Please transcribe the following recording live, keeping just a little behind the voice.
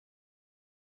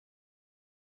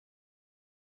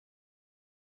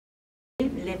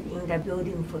lived in that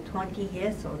building for 20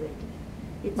 years already.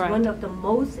 It's Right. one of the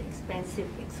most expensive,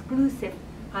 exclusive,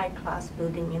 high-class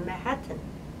building in Manhattan.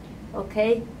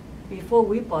 Okay, before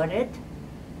we bought it,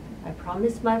 I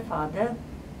promised my father,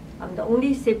 I'm the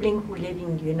only sibling who live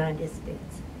in the United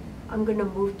States. I'm going to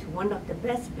move to one of the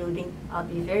best buildings. I'll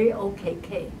be very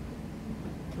OKK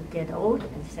to get old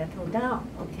and settle down,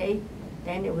 okay?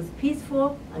 Then it was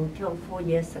peaceful until 4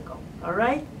 years ago, all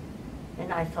right?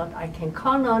 And I thought I can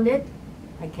count on it.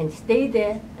 I can stay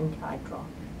there until I drop.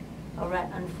 All right,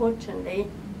 unfortunately,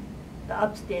 the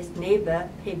upstairs neighbor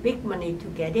paid big money to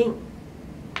get in.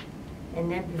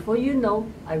 And then before you know,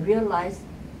 I realized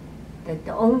that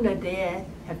the owner there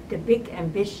have the big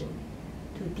ambition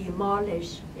to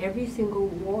demolish every single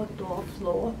wall, door,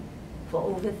 floor for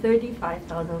over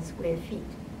 35,000 square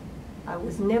feet. I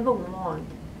was never warned,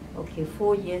 okay,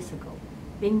 4 years ago.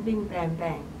 Bing, bing, bang,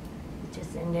 bang.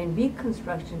 And then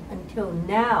reconstruction until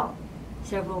now,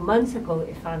 several months ago,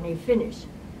 it finally finished.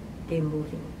 They're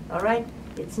moving, all right?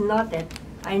 It's not that,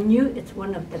 I knew it's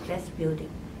one of the best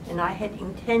buildings, and I had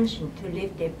intention to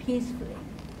live there peacefully.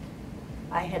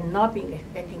 I had not been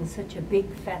expecting such a big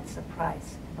fat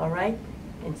surprise, all right?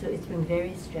 And so it's been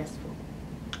very stressful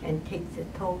and takes a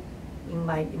toll in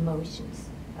my emotions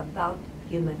about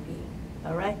human being,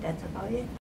 all right? That's about it.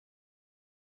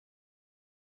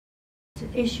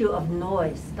 The issue of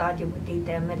noise started with the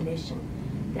demolition.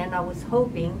 Then I was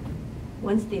hoping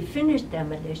once they finish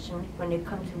demolition, when it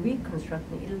comes to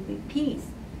reconstruction, it'll be peace.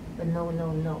 But no,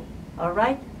 no, no. All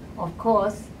right? Of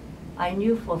course, I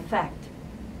knew for a fact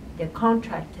the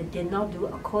contractor did not do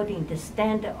according to the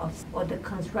standard of or the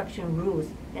construction rules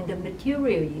and the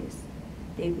material used.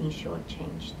 They've been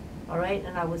shortchanged. All right?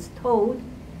 And I was told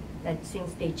that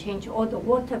since they changed all the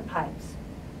water pipes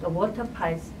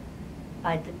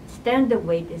by the standard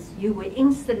weight is you were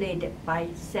insulated by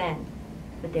sand,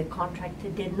 but their contractor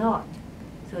did not.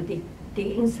 So they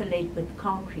insulate with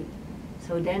concrete.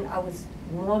 So then I was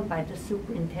warned by the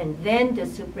superintendent. Then the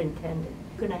superintendent,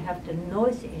 gonna have the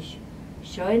noise issue.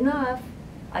 Sure enough,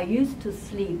 I used to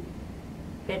sleep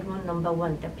bedroom number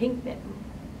 1, the pink bedroom.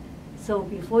 So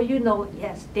before you know,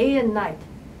 yes, day and night,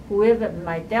 whoever,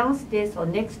 my downstairs or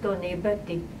next door neighbor,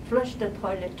 they flush the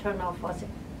toilet, turn off faucet,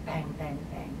 bang, bang,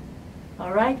 bang.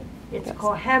 All right? It's Yes.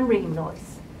 called hammering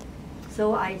noise.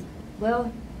 So I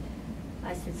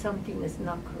said something is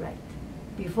not correct.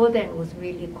 Before then, it was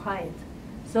really quiet.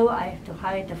 So I have to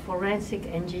hire the forensic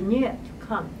engineer to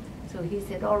come. So he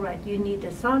said, all right, you need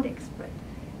a sound expert.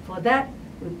 For that,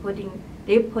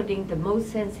 they're putting the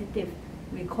most sensitive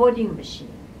recording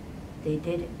machine. They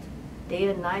did it. Day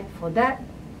and night. For that,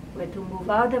 we had to move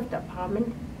out of the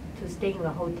apartment to stay in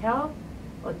a hotel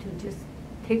or to just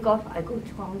take off. I go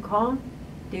to Hong Kong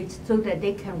so that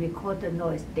they can record the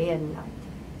noise day and night.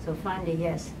 So finally,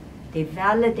 yes, they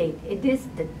validate. It is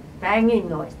the banging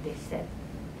noise, they said.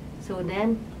 So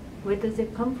then, where does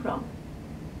it come from?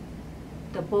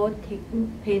 The board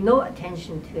pay no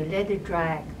attention to it, let it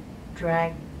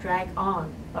drag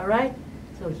on, all right?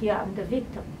 So here I'm the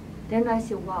victim. Then I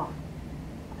said, wow,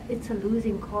 it's a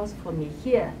losing cause for me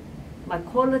here. My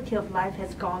quality of life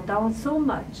has gone down so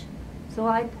much. So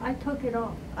I took it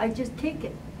off. I just take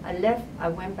it. I left, I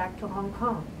went back to Hong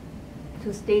Kong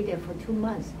to stay there for 2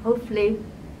 months. Hopefully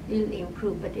it'll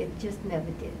improve, but it just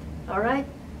never did, all right?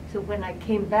 So when I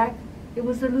came back, it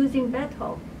was a losing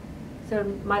battle. So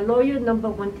my lawyer number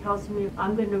 1 tells me,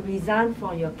 I'm going to resign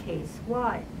from your case.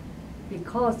 Why?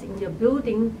 Because in your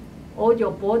building, all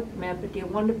your board members, they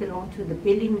want to belong to the $1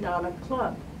 billion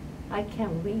club. I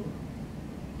can't win.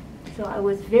 So I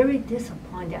was very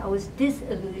disappointed. I was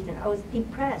disillusioned. I was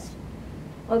depressed.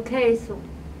 Okay, so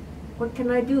what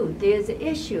can I do? There's an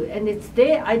issue, and it's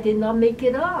there. I did not make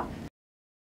it up.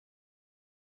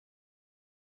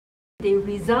 They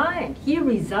resigned. He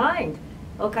resigned.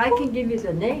 Okay, I can give you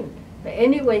the name. But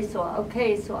anyway, so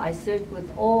I searched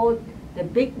with all the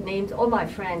big names, all my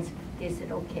friends. They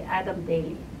said, okay, Adam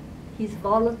Bailey. He's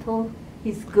volatile,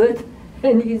 he's good,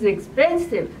 and he's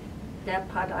expensive. That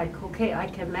part, I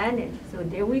can manage. So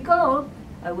there we go.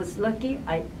 I was lucky.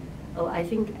 I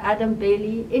think Adam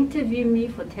Bailey interviewed me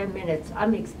for 10 minutes.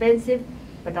 I'm expensive,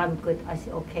 but I'm good. I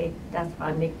said, okay, that's why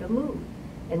I make the move.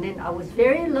 And then I was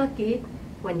very lucky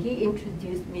when he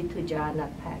introduced me to Joanna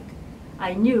Pack.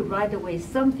 I knew right away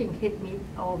something hit me,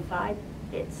 our vibe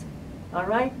hits, all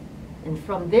right? And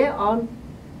from there on,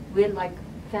 we're like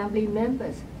family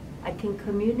members. I can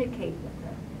communicate with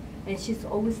her, and she's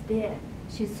always there.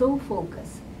 She's so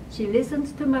focused. She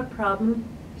listens to my problem.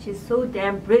 She's so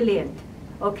damn brilliant.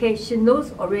 Okay, she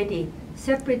knows already.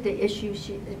 Separate the issue,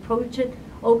 she approach it.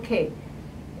 Okay,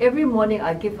 every morning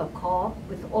I give a call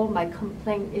with all my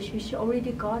complaint issues. She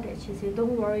already got it. She said,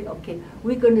 don't worry, okay,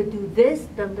 we're going to do this,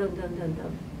 dun, dun, dun, dun,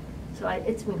 dun. So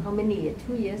it's been how many years?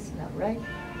 2 years now, right?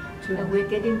 And we're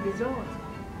getting results.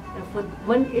 And for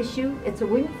one issue, it's a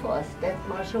win for us. That's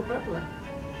Marshall Butler.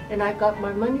 And I got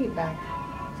my money back.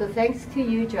 So thanks to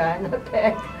you, Joanna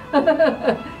Peck.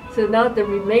 So now the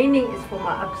remaining is for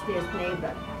my upstairs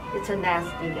neighbor. It's a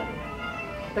nasty one.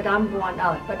 But I'm worn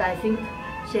out. But I think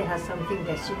she has something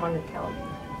that she want to tell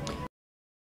you.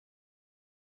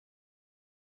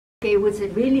 Okay, it was a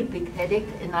really big headache,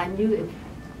 and I knew it was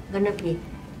going to be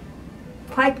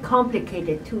quite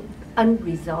complicated to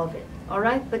unresolve it. All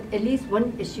right, but at least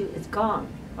one issue is gone.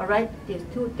 All right,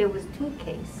 there was two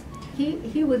cases.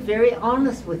 He was very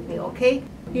honest with me. Okay,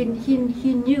 he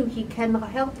knew he cannot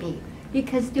help me. He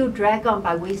can still drag on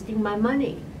by wasting my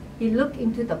money. He looked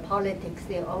into the politics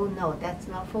there. Oh no, that's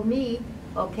not for me.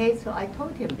 Okay, so I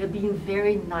told him, you're being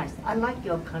very nice. I like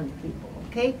your kind of people.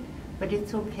 Okay, but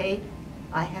it's okay.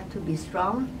 I have to be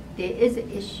strong. There is an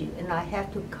issue, and I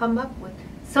have to come up with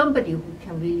somebody who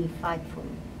can really fight for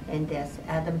me. And that's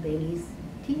Adam Bailey's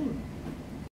team.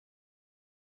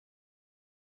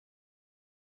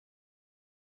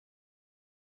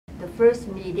 The first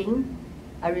meeting,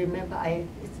 I remember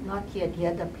it's not here, the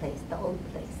other place, the old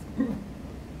place.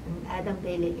 And Adam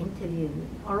Bailey interviewed me.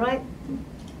 All right?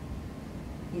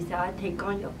 He said, I'll take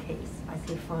on your case. I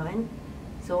said, fine.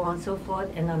 So on and so forth.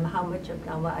 And how much of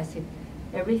that? I said,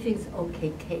 everything's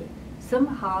okay, Kate.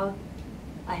 Somehow,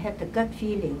 I had the gut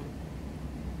feeling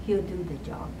he'll do the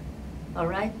job. All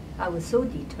right? I was so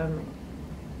determined.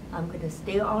 I'm going to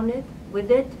stay on it,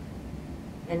 with it,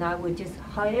 and I will just,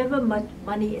 however much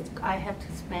money I have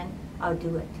to spend, I'll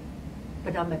do it.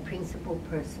 But I'm a principled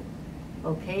person,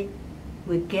 okay?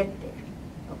 We'll get there,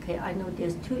 okay? I know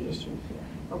there's two issues here,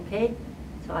 okay?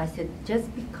 So I said,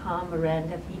 just be calm,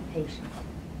 Miranda, be patient.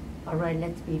 All right,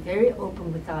 let's be very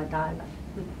open with our dialogue,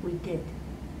 which we did.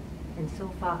 And so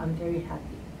far, I'm very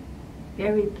happy,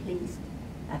 very pleased,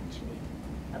 actually.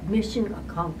 A mission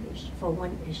accomplished for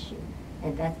one issue,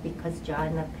 and that's because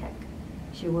Joanna Peck.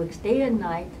 She works day and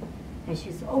night, and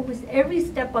she's always, every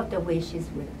step of the way, she's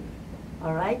with me,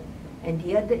 all right? And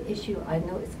the other issue, I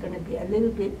know it's going to be a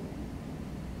little bit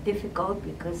difficult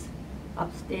because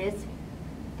upstairs,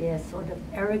 they're sort of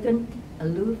arrogant,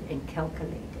 aloof, and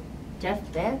calculated.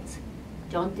 Jeff Betts,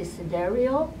 John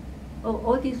Desiderio, oh,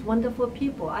 all these wonderful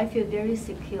people. I feel very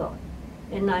secure,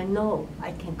 and I know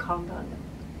I can count on them.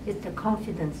 It's the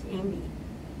confidence in me.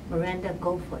 Miranda,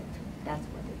 go for it. That's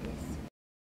what it is.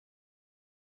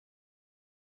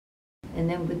 And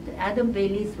then with Adam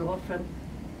Bailey's law firm,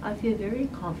 I feel very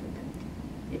confident.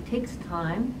 It takes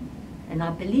time, and I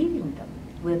believe in them.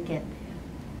 We'll get there.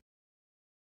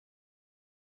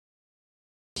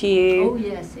 Oh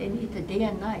yes, and it's day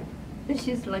and night.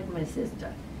 She's like my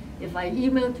sister. If I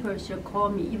emailed her, she'll call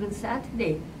me even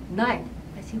Saturday night.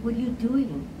 I say, what are you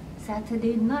doing?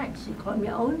 Saturday night. She called me,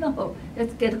 oh no,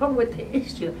 let's get on with the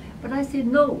issue. But I said,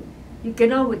 no, you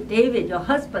get on with David, your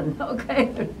husband,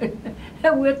 okay?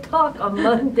 And we'll talk on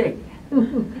Monday.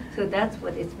 So that's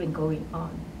what it's been going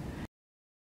on.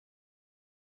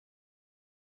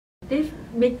 They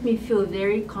make me feel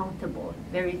very comfortable,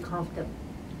 very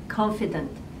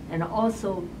confident, and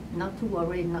also not to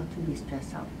worry, not to be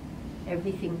stressed out.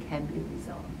 Everything can be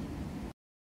resolved.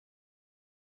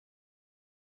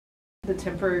 The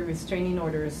temporary restraining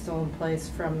order is still in place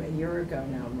from a year ago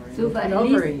now, Maureen. So at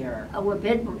over a year. Our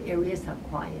bedroom areas are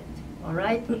quiet, all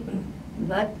right?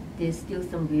 But there's still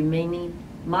some remaining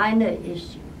minor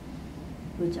issue,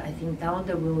 which I think down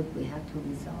the road we have to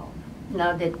resolve.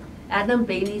 Now that Adam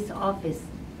Bailey's office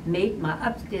made my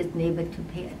upstairs neighbor to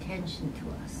pay attention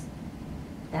to us.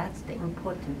 That's the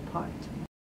important part.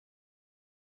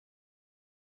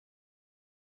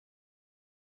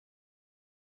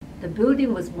 The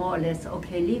building was more or less,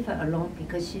 okay, leave her alone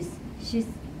because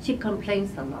she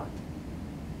complains a lot.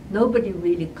 Nobody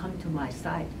really come to my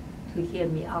side to hear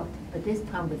me out. But this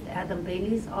time with Adam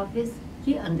Bailey's office,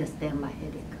 he understands my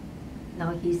headache.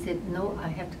 Now he said, no, I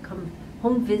have to come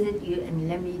home visit you and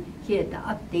let me hear the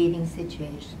updating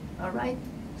situation, all right?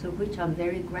 So which I'm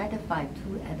very gratified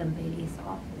to Adam Bailey's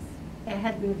office. It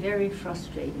had been very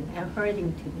frustrating and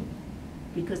hurting to me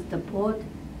because the board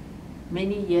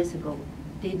many years ago,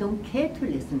 they don't care to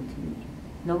listen to me,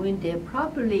 knowing there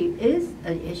probably is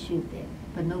an issue there,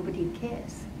 but nobody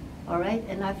cares, all right?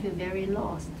 And I feel very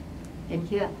lost. And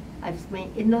here I've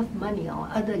spent enough money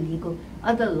on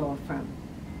other law firms,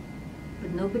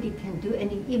 but nobody can do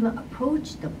any, even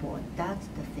approach the board. That's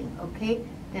the thing, okay?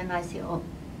 Then I say, oh,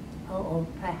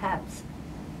 perhaps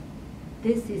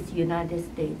this is United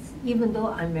States. Even though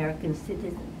I'm American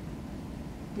citizen,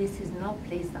 this is not a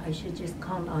place that I should just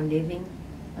count on living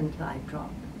until I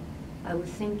drop. I was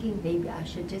thinking maybe I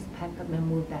should just pack up and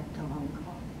move back to Hong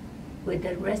Kong, where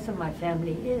the rest of my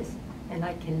family is, and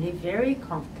I can live very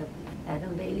comfortably.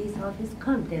 Adam Bailey's office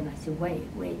come, then I said,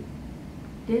 wait,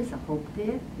 there's a hope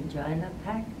there, and Joanna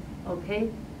packed,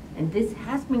 okay? And this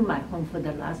has been my home for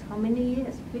the last how many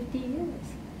years? 50 years.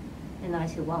 And I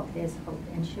said, wow, there's hope,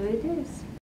 and sure it is.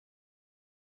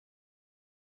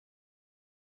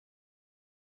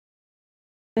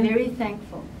 Very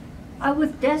thankful. I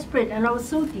was desperate and I was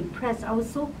so depressed, I was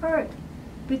so hurt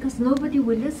because nobody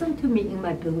would listen to me in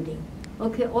my building.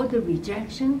 Okay, all the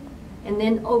rejection, and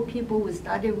then people would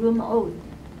start a rumor, oh,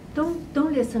 don't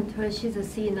listen to her, she's a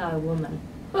senile woman.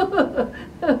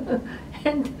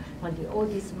 And all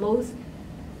these most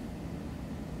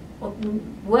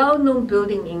well-known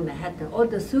building in Manhattan, all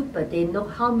the super, they know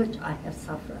how much I have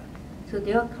suffered. So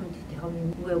they'll come to tell me,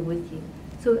 we're with you.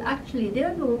 So actually,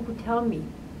 they're the ones who tell me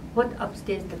what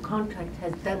upstairs the contract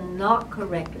has done not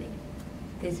correctly.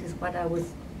 This is what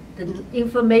the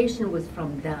information was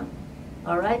from them.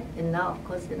 All right, and now, of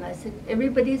course, then I said,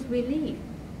 everybody's relieved,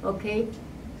 okay?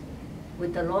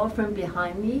 With the law firm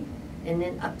behind me, and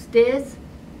then upstairs,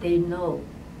 they know.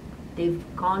 They've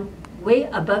gone way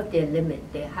above their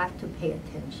limit. They have to pay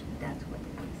attention. That's what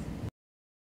it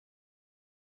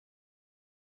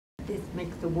is. This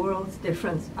makes the world's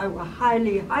difference. I will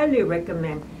highly, highly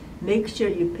recommend. Make sure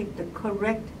you pick the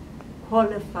correct,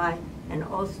 qualified, and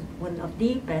also one of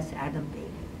the best Adam Bailey.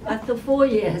 After 4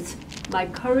 years, my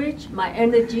courage, my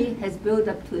energy has built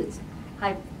up to its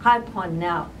high point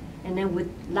now. And then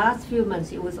with last few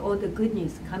months, it was all the good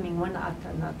news coming one after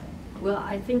another. Well,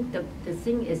 I think the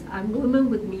thing is, I'm a woman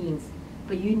with means,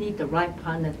 but you need the right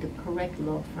partner, the correct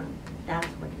law firm. That's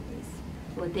what it is.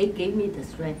 Well, they gave me the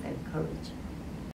strength and courage.